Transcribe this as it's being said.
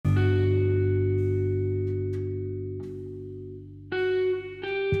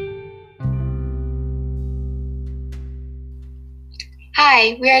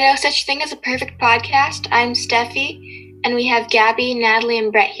Hi, we are No Such Thing as a Perfect Podcast. I'm Stefi, and we have Gabby, Natalie,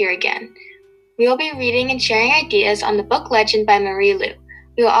 and Brette here again. We will be reading and sharing ideas on the book Legend by Marie Lu.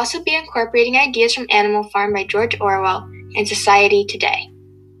 We will also be incorporating ideas from Animal Farm by George Orwell and Society Today.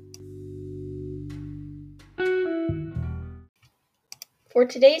 For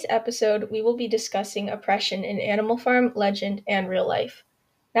today's episode, we will be discussing oppression in Animal Farm, Legend, and real life.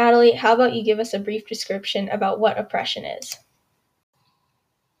 Natalie, how about you give us a brief description about what oppression is?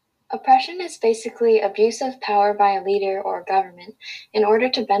 Oppression is basically abuse of power by a leader or government in order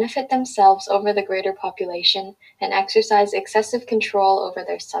to benefit themselves over the greater population and exercise excessive control over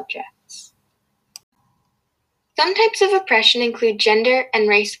their subjects. Some types of oppression include gender and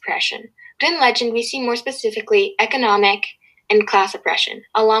race oppression, but in Legend we see more specifically economic and class oppression,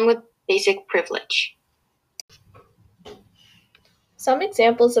 along with basic privilege. Some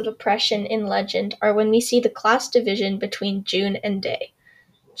examples of oppression in Legend are when we see the class division between June and Day.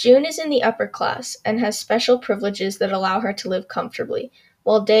 June is in the upper class and has special privileges that allow her to live comfortably,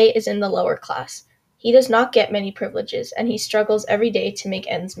 while Day is in the lower class. He does not get many privileges, and he struggles every day to make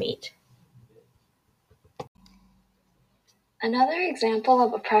ends meet. Another example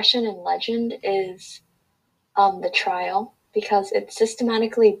of oppression in Legend is the trial, because it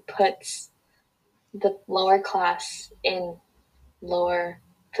systematically puts the lower class in lower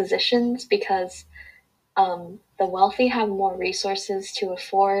positions because the wealthy have more resources to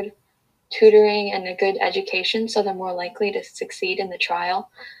afford tutoring and a good education, so they're more likely to succeed in the trial,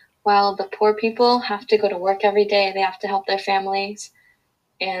 while the poor people have to go to work every day, they have to help their families,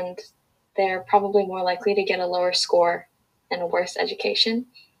 and they're probably more likely to get a lower score and a worse education.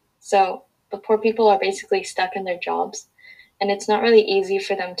 So the poor people are basically stuck in their jobs, and it's not really easy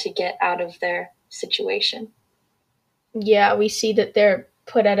for them to get out of their situation. Yeah, we see that they're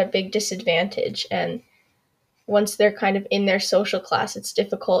put at a big disadvantage, and once they're kind of in their social class, it's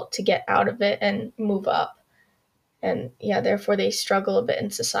difficult to get out of it and move up. And yeah, therefore they struggle a bit in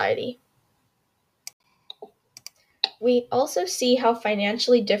society. We also see how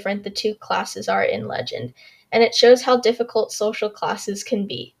financially different the two classes are in Legend, and it shows how difficult social classes can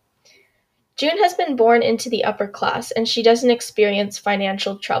be. June has been born into the upper class, and she doesn't experience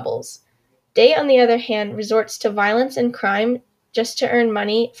financial troubles. Day, on the other hand, resorts to violence and crime just to earn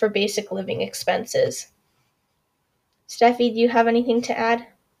money for basic living expenses. Stefi, do you have anything to add?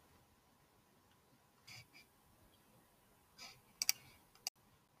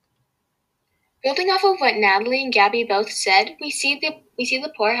 Building off of what Natalie and Gabby both said, we see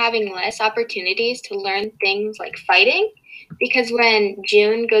the poor having less opportunities to learn things like fighting, because when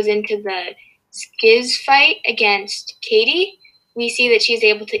June goes into the skiz fight against Katie, we see that she's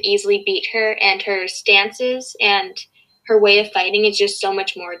able to easily beat her, and her stances and her way of fighting is just so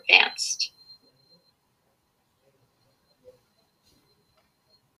much more advanced.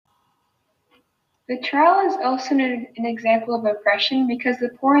 The trial is also an example of oppression because the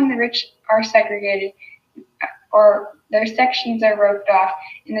poor and the rich are segregated, or their sections are roped off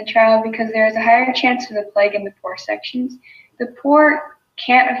in the trial because there is a higher chance of the plague in the poor sections. The poor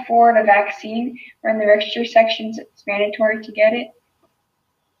can't afford a vaccine, where in the richer sections it's mandatory to get it.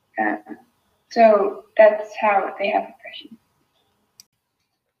 So that's how they have oppression.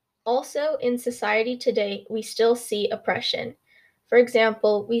 Also, in society today, we still see oppression. For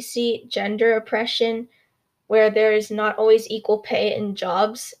example, we see gender oppression, where there is not always equal pay in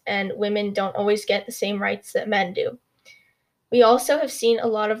jobs, and women don't always get the same rights that men do. We also have seen a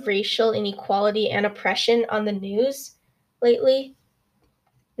lot of racial inequality and oppression on the news lately.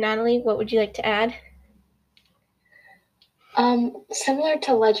 Natalie, what would you like to add? Similar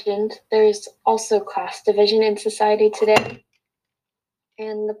to Legend, there's also class division in society today,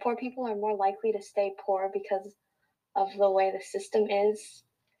 and the poor people are more likely to stay poor because of the way the system is.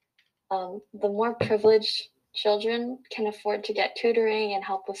 The more privileged children can afford to get tutoring and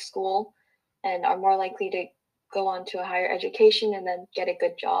help with school and are more likely to go on to a higher education and then get a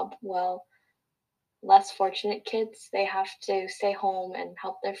good job. Well, less fortunate kids, they have to stay home and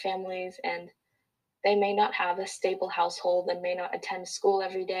help their families, and they may not have a stable household and may not attend school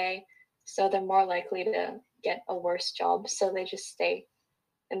every day. So they're more likely to get a worse job. So they just stay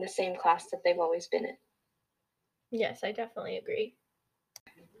in the same class that they've always been in. Yes, I definitely agree.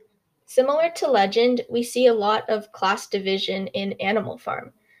 Similar to Legend, we see a lot of class division in Animal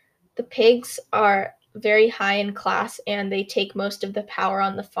Farm. The pigs are very high in class, and they take most of the power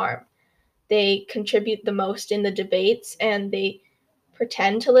on the farm. They contribute the most in the debates, and they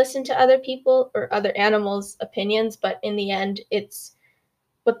pretend to listen to other people or other animals' opinions, but in the end, it's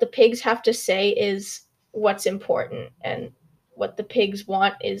what the pigs have to say is what's important, and what the pigs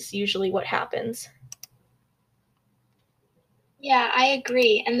want is usually what happens. Yeah, I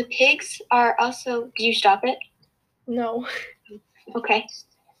agree. And the pigs are also. Do you stop it? No. Okay.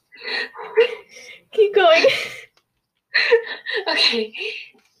 Keep going. Okay.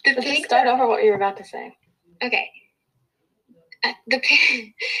 Let's just start over what you were about to say. Okay. The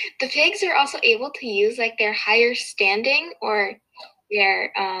pigs are also able to use like their higher standing or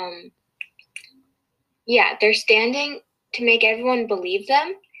their their standing to make everyone believe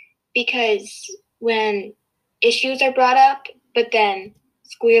them, because when issues are brought up, but then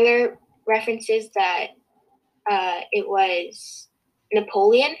Squealer references that it was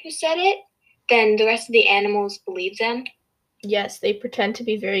Napoleon who said it, then the rest of the animals believe them. Yes, they pretend to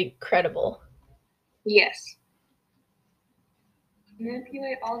be very credible. Yes.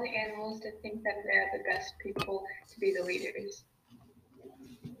 Manipulate all the animals to think that they're the best people to be the leaders.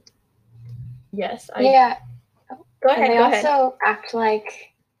 Yes, Yeah. Go ahead. And they Go also act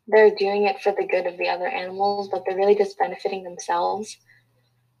like they're doing it for the good of the other animals, but they're really just benefiting themselves.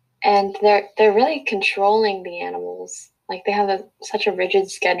 And they're really controlling the animals. Like they have such a rigid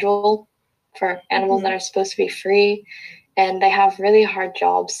schedule for animals that are supposed to be free, and they have really hard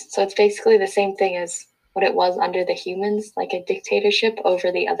jobs. So it's basically the same thing as what it was under the humans, like a dictatorship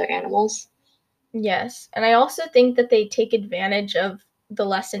over the other animals. Yes, and I also think that they take advantage of the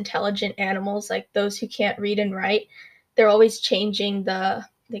less intelligent animals, like those who can't read and write. They're always changing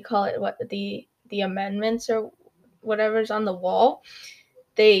they call it what, the amendments or whatever's on the wall.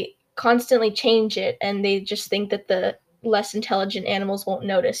 They constantly change it, and they just think that the less intelligent animals won't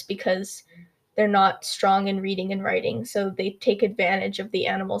notice because they're not strong in reading and writing. So they take advantage of the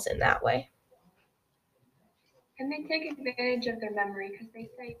animals in that way. And they take advantage of their memory because they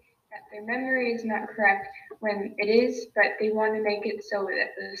say that their memory is not correct when it is, but they want to make it so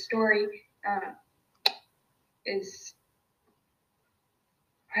that the story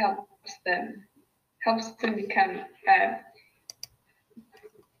helps them become.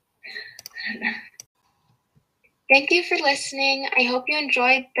 Thank you for listening. I hope you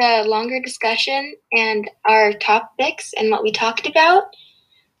enjoyed the longer discussion and our topics and what we talked about.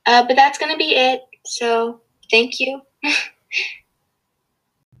 But that's going to be it. So thank you.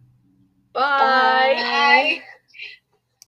 Bye. Bye.